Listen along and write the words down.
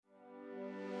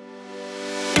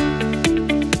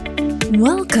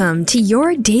Welcome to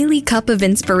your Daily Cup of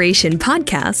Inspiration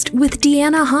podcast with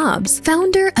Deanna Hobbs,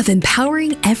 founder of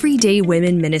Empowering Everyday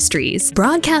Women Ministries,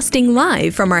 broadcasting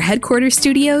live from our headquarters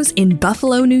studios in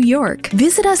Buffalo, New York.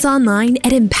 Visit us online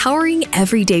at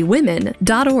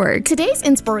empoweringeverydaywomen.org. Today's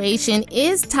inspiration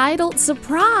is titled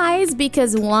Surprise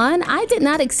because one, I did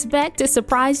not expect to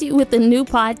surprise you with a new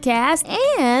podcast,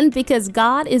 and because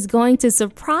God is going to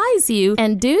surprise you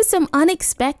and do some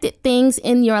unexpected things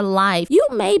in your life. You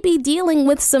may be dealing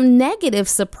with some negative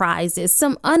surprises,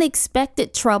 some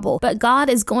unexpected trouble, but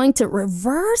God is going to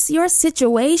reverse your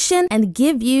situation and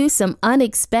give you some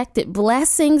unexpected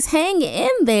blessings. Hang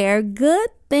in there. Good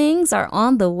things are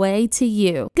on the way to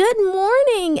you. Good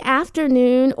morning,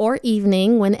 afternoon, or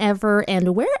evening, whenever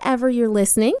and wherever you're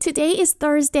listening. Today is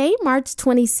Thursday, March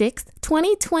 26th,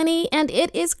 2020, and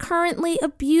it is currently a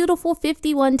beautiful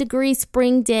 51-degree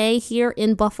spring day here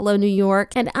in Buffalo, New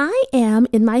York, and I am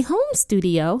in my home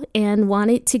studio and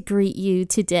wanted to greet you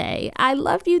today. I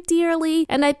love you dearly,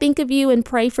 and I think of you and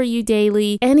pray for you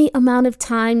daily. Any amount of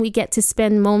time we get to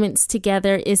spend moments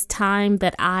together is time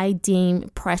that I deem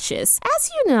precious. As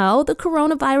you know, the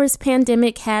coronavirus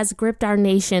pandemic has gripped our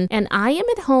nation, and I am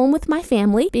at home with my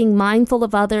family, being mindful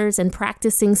of others and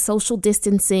practicing social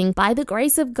distancing. By the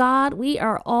grace of God, we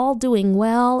are all doing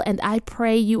well, and I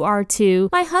pray you are too.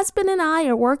 My husband and I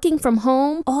are working from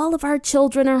home. All of our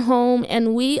children are home,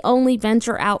 and we only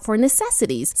venture out for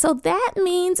necessities. So that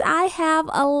means I have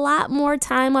a lot more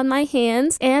time on my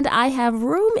hands, and I have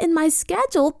room in my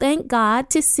schedule, thank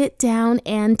God, to sit down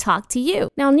and talk to you.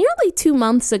 Now, nearly 2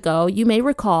 months ago, you may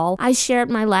recall, I shared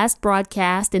my last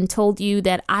broadcast and told you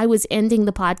that I was ending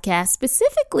the podcast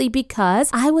specifically because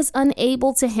I was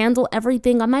unable to handle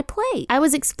everything on my plate. I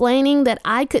was explaining that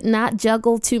I could not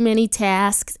juggle too many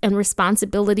tasks and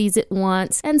responsibilities at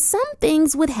once, and some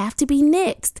things would have to be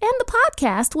nixed. And the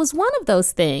podcast was one of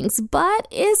those things. But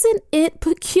isn't it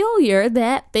peculiar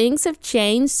that things have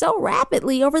changed so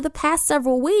rapidly over the past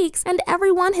several weeks, and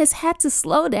everyone has had to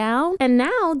slow down? And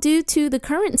now, due to the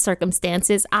current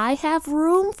circumstances, I have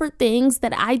room for things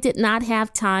that I did not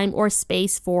have time or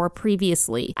space for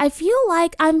previously. I feel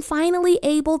like I'm finally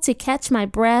able to catch my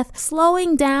breath.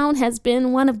 Slowing down has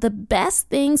been one of the best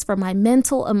things for my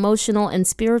mental, emotional, and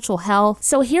spiritual health.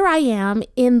 So here I am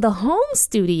in the home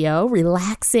studio,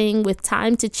 relaxing with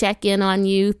time to check in on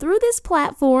you through this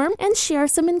platform and share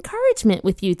some encouragement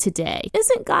with you today.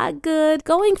 Isn't God good?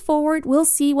 Going forward, we'll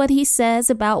see what He says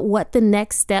about what the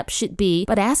next step should be.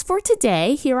 But as for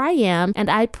today, here I am, and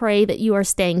I pray that you are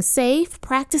staying safe,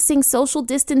 practicing social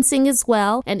distancing as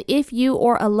well, and if you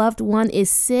or a loved one is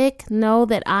sick, know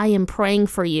that I am praying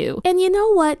for you. And you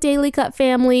know what, Daily Cup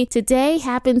family? Today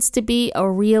happens to be a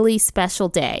really special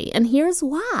day, and here's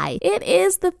why. It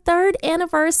is the 3rd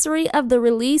anniversary of the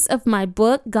release of my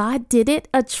book, God Did It,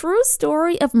 a true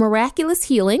story of miraculous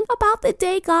healing, about the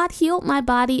day God healed my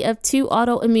body of 2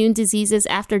 autoimmune diseases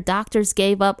after doctors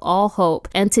gave up all hope.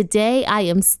 And today I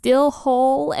am still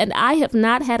whole, and I have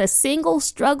not had a single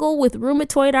struggle with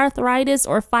rheumatoid arthritis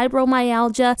or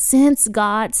fibromyalgia since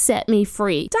God set me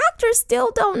free. Doctors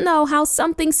still don't know how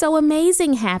something so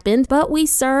amazing happened, but we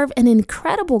serve an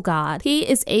incredible God. He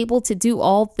is able to do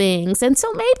all things, and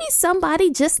so maybe somebody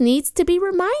just needs to be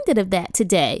reminded of that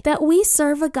today, that we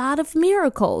serve a God of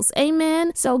miracles.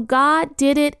 Amen. So God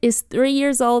Did It is 3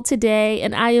 years old today,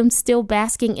 and I am still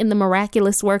basking in the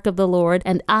miraculous work of the Lord,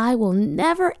 and I will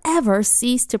never ever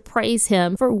cease to praise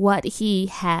Him for what He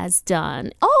has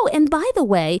done. Oh, and by the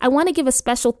way, I want to give a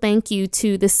special thank you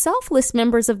to the selfless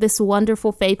members of this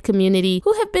wonderful faith community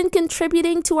who have been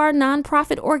contributing to our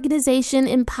nonprofit organization,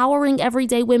 Empowering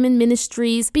Everyday Women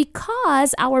Ministries,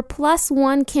 because our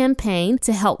 +1 campaign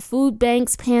to help food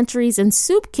banks, pantries, and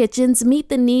soup kitchens meet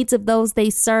the needs of those they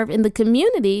serve in the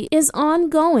community is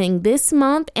ongoing this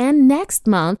month and next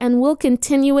month, and will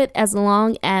continue it as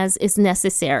long as is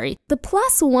necessary. The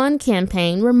 +1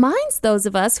 campaign reminds those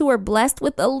of us who are blessed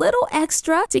with a little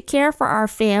extra to care for our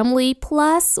family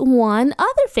plus one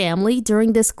other family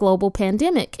during this global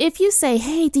pandemic. If you say,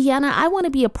 hey, Deanna, I want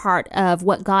to be a part of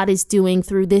what God is doing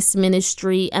through this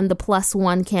ministry and the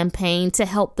 +1 campaign to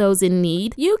help those in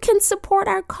need, you can support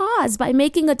our cause by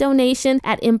making a donation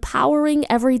at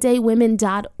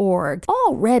empoweringeverydaywomen.org.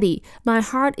 Already, my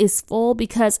heart is full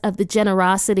because of the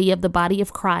generosity of the body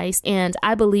of Christ, and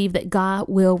I believe that God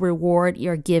will reward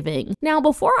your giving. Now,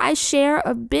 before I share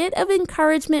a bit of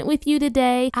encouragement agreement with you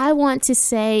today, I want to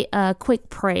say a quick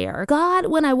prayer. God,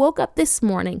 when I woke up this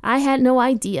morning, I had no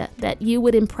idea that you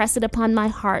would impress it upon my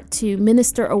heart to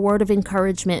minister a word of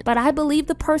encouragement, but I believe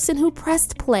the person who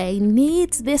pressed play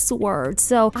needs this word.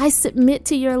 So I submit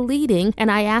to your leading,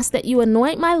 and I ask that you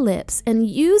anoint my lips and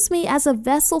use me as a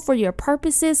vessel for your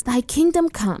purposes. Thy kingdom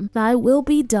come, thy will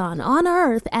be done on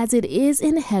earth as it is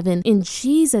in heaven. In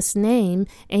Jesus' name,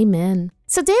 amen.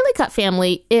 So Daily Cup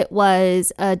family, it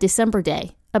was a December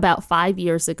day about 5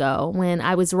 years ago when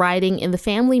I was riding in the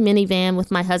family minivan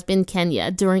with my husband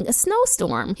Kenya during a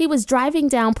snowstorm. He was driving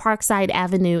down Parkside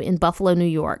Avenue in Buffalo, New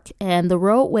York, and the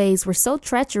roadways were so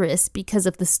treacherous because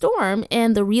of the storm,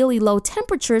 and the really low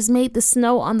temperatures made the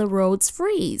snow on the roads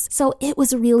freeze. So it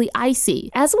was really icy.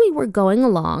 As we were going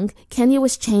along, Kenya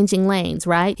was changing lanes,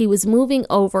 right? He was moving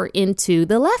over into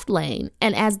the left lane.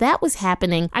 And as that was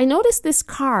happening, I noticed this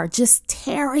car just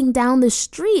tearing down the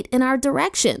street in our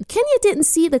direction. Kenya didn't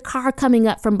see the car coming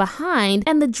up from behind,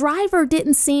 and the driver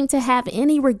didn't seem to have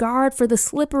any regard for the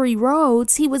slippery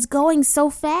roads. He was going so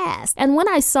fast. And when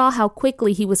I saw how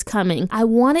quickly he was coming, I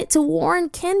wanted to warn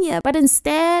Kenya, but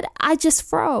instead I just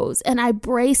froze and I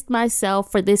braced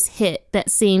myself for this hit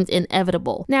that seemed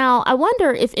inevitable. Now, I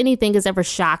wonder if anything has ever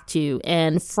shocked you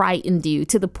and frightened you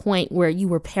to the point where you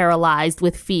were paralyzed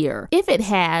with fear. If it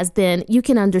has, then you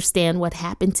can understand what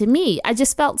happened to me. I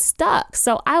just felt stuck,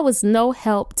 so I was no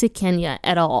help to Kenya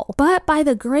at all. But by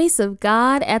the grace of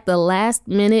God, at the last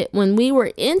minute, when we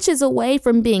were inches away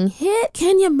from being hit,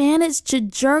 Kenya managed to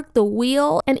jerk the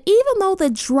wheel, and even though the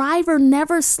driver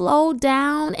never slowed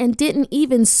down and didn't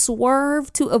even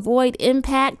swerve to avoid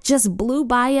impact, just blew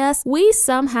by us, we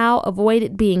somehow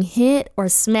avoided being hit or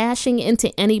smashing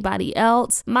into anybody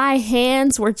else. My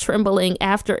hands were trembling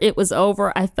after it was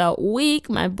over. I felt weak,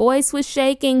 my voice was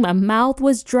shaking, my mouth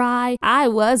was dry, I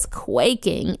was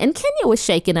quaking, and Kenya was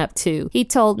shaken up too. He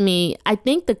told me, I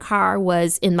think the car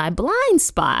was in my blind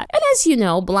spot. And as you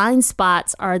know, blind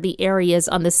spots are the areas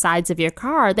on the sides of your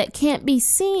car that can't be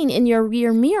seen in your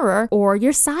rear mirror or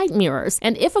your side mirrors.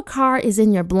 And if a car is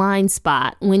in your blind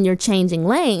spot when you're changing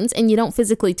lanes and you don't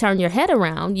physically turn your head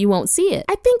around, you won't see it.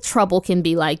 I think trouble can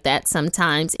be like that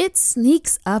sometimes. It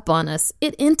sneaks up on us.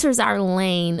 It enters our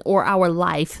lane or our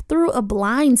life through a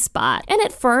blind spot. And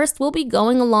at first, we'll be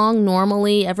going along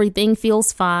normally, everything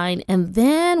feels fine, and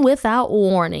then without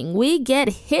warning, we get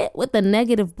hit with a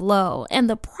negative blow, and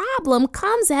the problem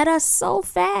comes at us so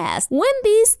fast. When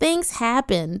these things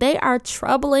happen, they are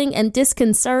troubling and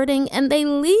disconcerting, and they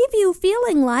leave you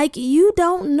feeling like you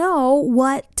don't know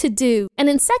what to do. And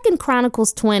in 2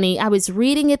 Chronicles 20, I was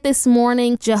reading it this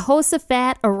morning,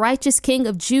 Jehoshaphat, a righteous king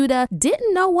of Judah,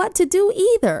 didn't know what to do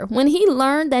either. When he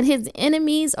learned that his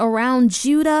enemies around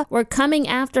Judah were coming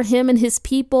after him and his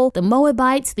people, the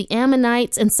Moabites, the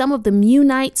Ammonites, and some of the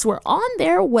Meunites were on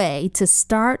their way to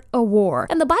start a war.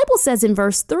 And the Bible says in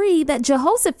verse 3 that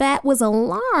Jehoshaphat was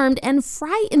alarmed and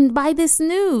frightened by this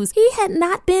news. He had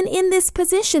not been in this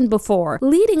position before.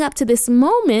 Leading up to this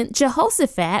moment,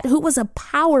 Jehoshaphat, who was a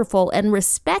powerful and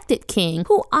respected king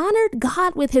who honored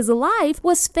God with his life,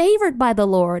 was favored by the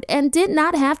Lord and did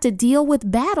not have to deal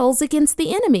with battles against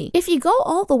the enemy. If you go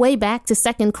all the way back to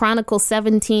 2 Chronicles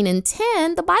 17 and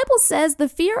 10, the Bible says the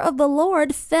fear of the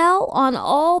Lord fell on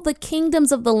all the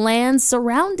kingdoms of the land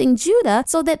surrounding Judah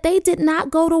so that they did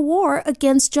not go to war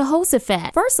against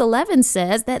Jehoshaphat. Verse 11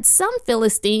 says that some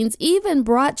Philistines even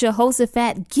brought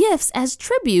Jehoshaphat gifts as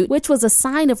tribute, which was a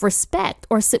sign of respect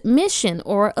or submission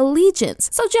or allegiance.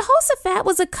 So Jehoshaphat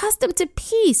was accustomed to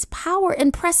peace, power,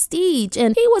 and prestige,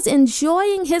 and he was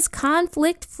enjoying his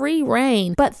conflict-free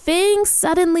reign. But things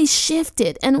suddenly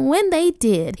shifted, and when they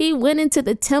did, he went into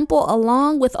the temple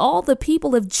along with all the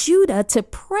people of Judah to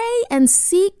pray and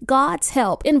seek God's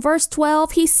help. In verse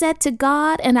 12, he said to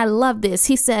God, and I love this,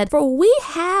 he said, "For we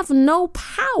have no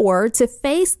power to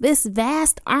face this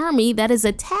vast army that is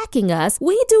attacking us.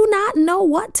 We do not know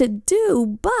what to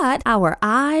do, but our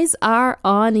eyes are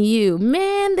on you."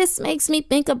 Man, this makes me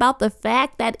think about the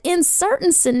fact that in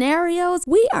certain scenarios,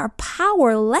 we are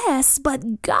powerless,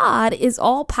 but God is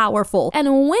all powerful.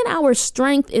 And when our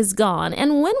strength is gone,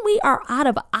 and when we are out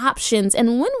of options,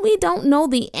 and when we don't know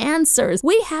the answers,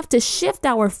 we have to shift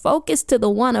our focus to the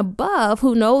one above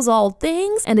who knows all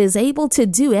things and is able to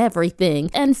do everything.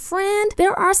 And friend,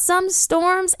 there are some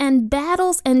storms and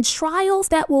battles and trials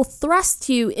that will thrust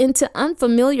you into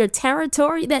unfamiliar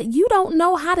territory that you don't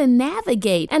know how to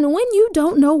navigate. And when you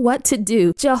don't know what to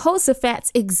do,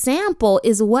 Jehoshaphat's example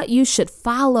is what you should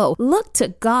follow. Look to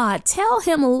God. Tell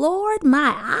him, "Lord,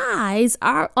 my eyes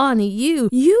are on you.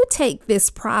 You take this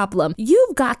problem.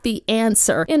 You've got the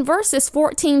answer." In verses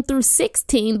 14 through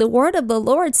 16, the word of the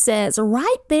Lord says,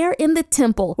 "Write there in the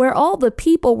temple where all the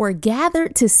people were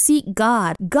gathered to seek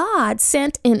God, God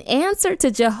sent an answer to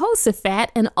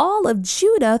Jehoshaphat and all of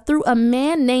Judah through a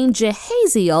man named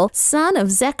Jehaziel, son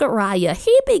of Zechariah.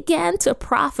 He began to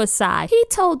prophesy. He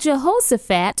told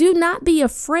Jehoshaphat, "Do not be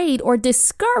afraid or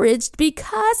discouraged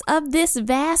because of this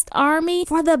vast army,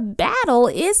 for the battle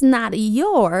is not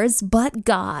yours, but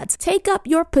God's. Take up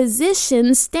your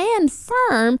position, stand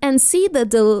firm, and see the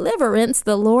deliverance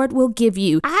the Lord will give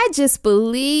you." I just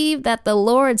believe that the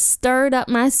Lord stirred up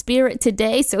my spirit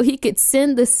today so he could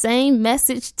send the same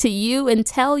message to you and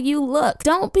tell you, look,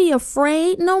 don't be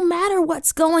afraid no matter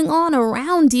what's going on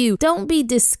around you. Don't be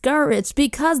discouraged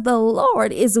because the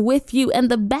Lord is with you and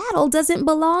the battle doesn't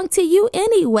belong to you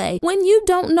anyway. When you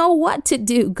don't know what to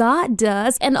do, God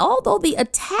does. And although the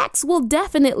attacks will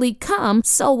definitely come,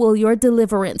 so will your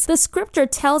deliverance. The scripture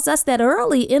tells us that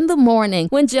early in the morning,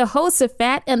 when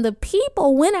Jehoshaphat and the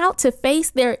people went out to face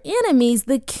their enemies,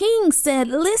 the king said,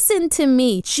 "Listen to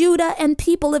me, Judah and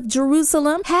people of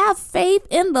Jerusalem. Have faith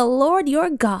in the Lord your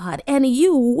God, and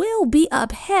you will be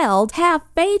upheld. Have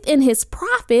faith in his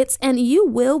prophets, and you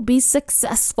will be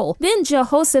successful." Then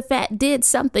Jehoshaphat did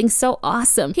something so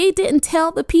awesome. He didn't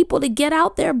tell the people to get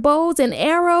out their bows and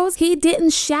arrows. He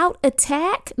didn't shout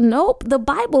attack. Nope. The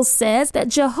Bible says that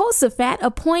Jehoshaphat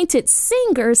appointed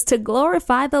singers to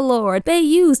glorify the Lord. They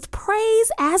used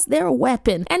praise as their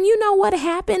weapon. And you know what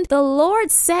happened? The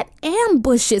Lord set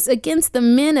ambushes against the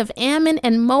men of Ammon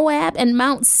and Moab and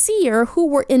Mount Seir who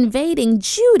were invading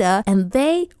Judah, and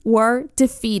they were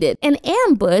defeated. An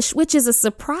ambush, which is a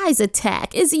surprise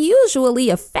attack, is usually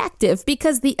effective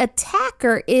because the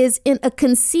attacker is in a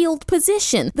concealed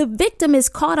position. The victim is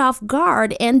caught off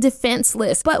guard and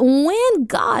defenseless. But when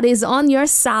God is on your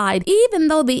side, even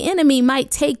though the enemy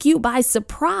might take you by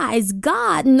surprise,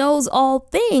 God knows all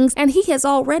things and he has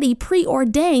already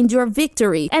preordained your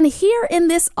victory. And here in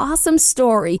this awesome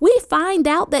story, we find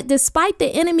out that despite the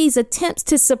enemy's attempts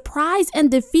to surprise and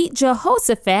defeat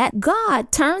Jehoshaphat,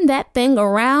 God turned that thing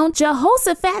around.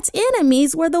 Jehoshaphat's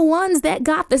enemies were the ones that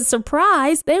got the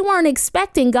surprise. They weren't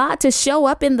expecting God to show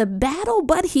up in the battle,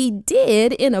 but he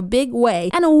did in a big way.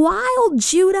 And while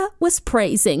Judah was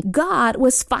praising, God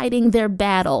was fighting their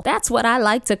battle. That's what I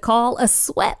like to call a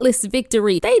sweatless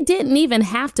victory. They didn't even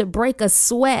have to break a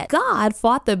sweat. God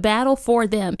fought the battle for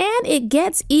them. And it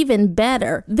gets even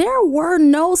better. There were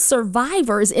no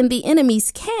survivors in the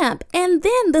enemy's camp, and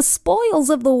then the spoils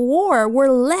of the war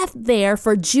were left there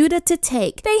for Judah to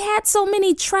take. They had so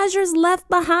many treasures left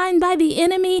behind by the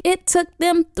enemy, it took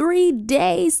them 3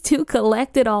 days to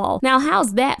collect it all. Now,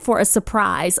 how's that for a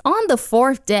surprise? On the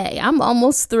 4th day, I'm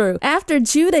almost through. After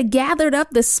Judah gathered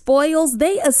up the spoils,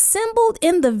 they assembled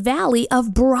in the valley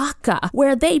of Barakah,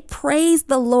 where they praised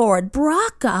the Lord.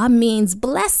 Barakah means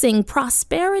blessing,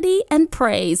 prosperity, and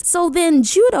praise. So then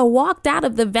Judah walked out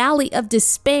of the valley of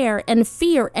despair and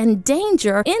fear and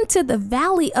danger into the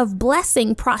valley of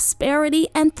blessing, prosperity,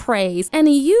 and praise.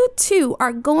 And you too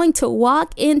are going to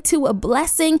walk into a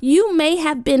blessing. You may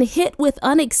have been hit with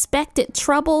unexpected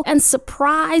trouble and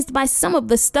surprised by some of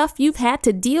the stuff you've had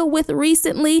to deal with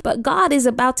recently, but God is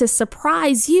about to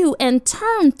surprise you and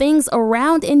turn things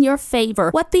around in your favor.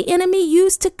 What the enemy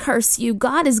used to curse you,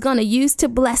 God is going to use to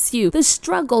bless you. The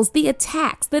struggles, the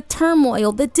attacks, the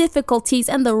turmoil, the difficulties,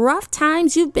 and the rough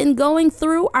times you've been going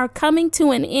through are coming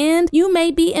to an end. You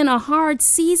may be in a hard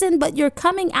season, but you're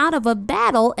coming out of a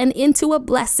battle and into a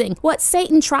blessing. What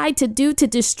Satan tried to do to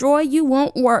destroy you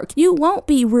won't work. You won't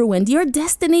be ruined. Your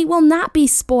destiny will not be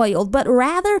spoiled, but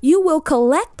rather you will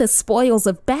collect the spoils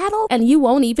of battle and you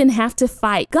won't even have to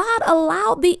fight. God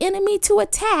allowed the enemy to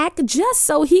attack just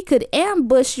so he could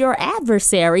ambush your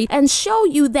adversary and show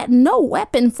you that no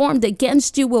weapon formed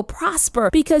against you will prosper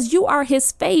because you are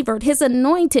his favored, his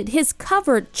anointed, his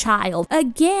covered child.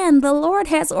 Again, the Lord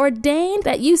has ordained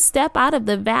that you step out of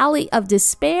the valley of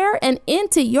despair and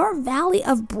into your valley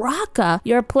of Barakah,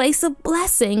 your place of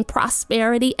blessing,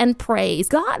 prosperity, and praise.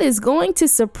 God is going to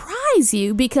surprise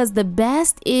you because the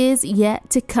best is yet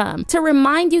to come. To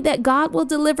remind you that God will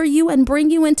deliver you and bring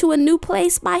you into a new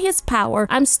place by his power,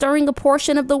 I'm stirring a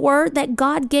portion of the word that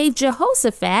God gave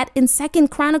Jehoshaphat in 2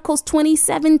 Chronicles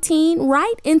 20:17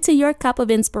 right into your cup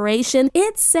of inspiration.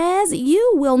 It says,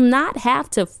 "You will not have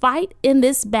to fight in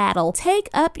this battle. Take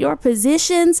up your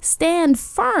positions, stand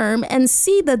firm, and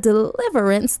see the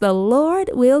deliverance the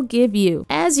Lord will give you."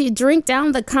 As you drink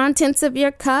down the contents of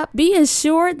your cup, be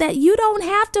assured that you don't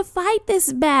have to fight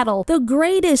this battle. The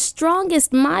greatest,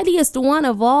 strongest, mightiest one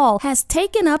of all has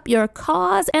taken up your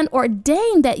cause and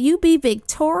ordained that you be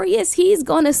victorious. He's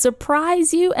going to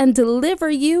surprise you and deliver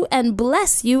you and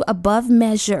bless you above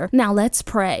measure. Now let's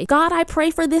pray. God, I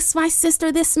pray for this, my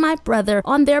sister, Titus, my brother.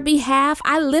 On their behalf,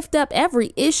 I lift up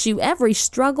every issue, every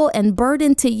struggle and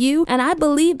burden to you, and I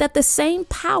believe that the same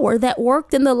power that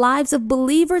worked in the lives of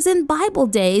believers in Bible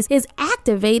days is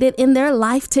activated in their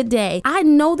life today. I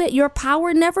know that your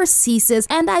power never ceases,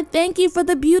 and I thank you for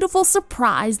the beautiful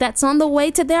surprise that's on the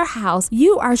way to their house.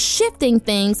 You are shifting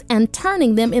things and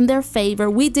turning them in their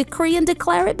favor. We decree and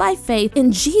declare it by faith.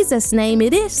 In Jesus' name,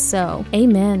 it is so.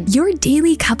 Amen. Your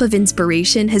Daily Cup of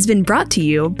Inspiration has been brought to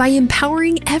you by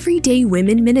Empowering Everyday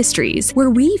Women Ministries, where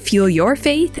we fuel your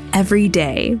faith every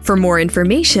day. For more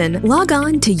information, log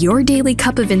on to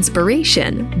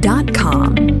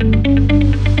yourdailycupofinspiration.com.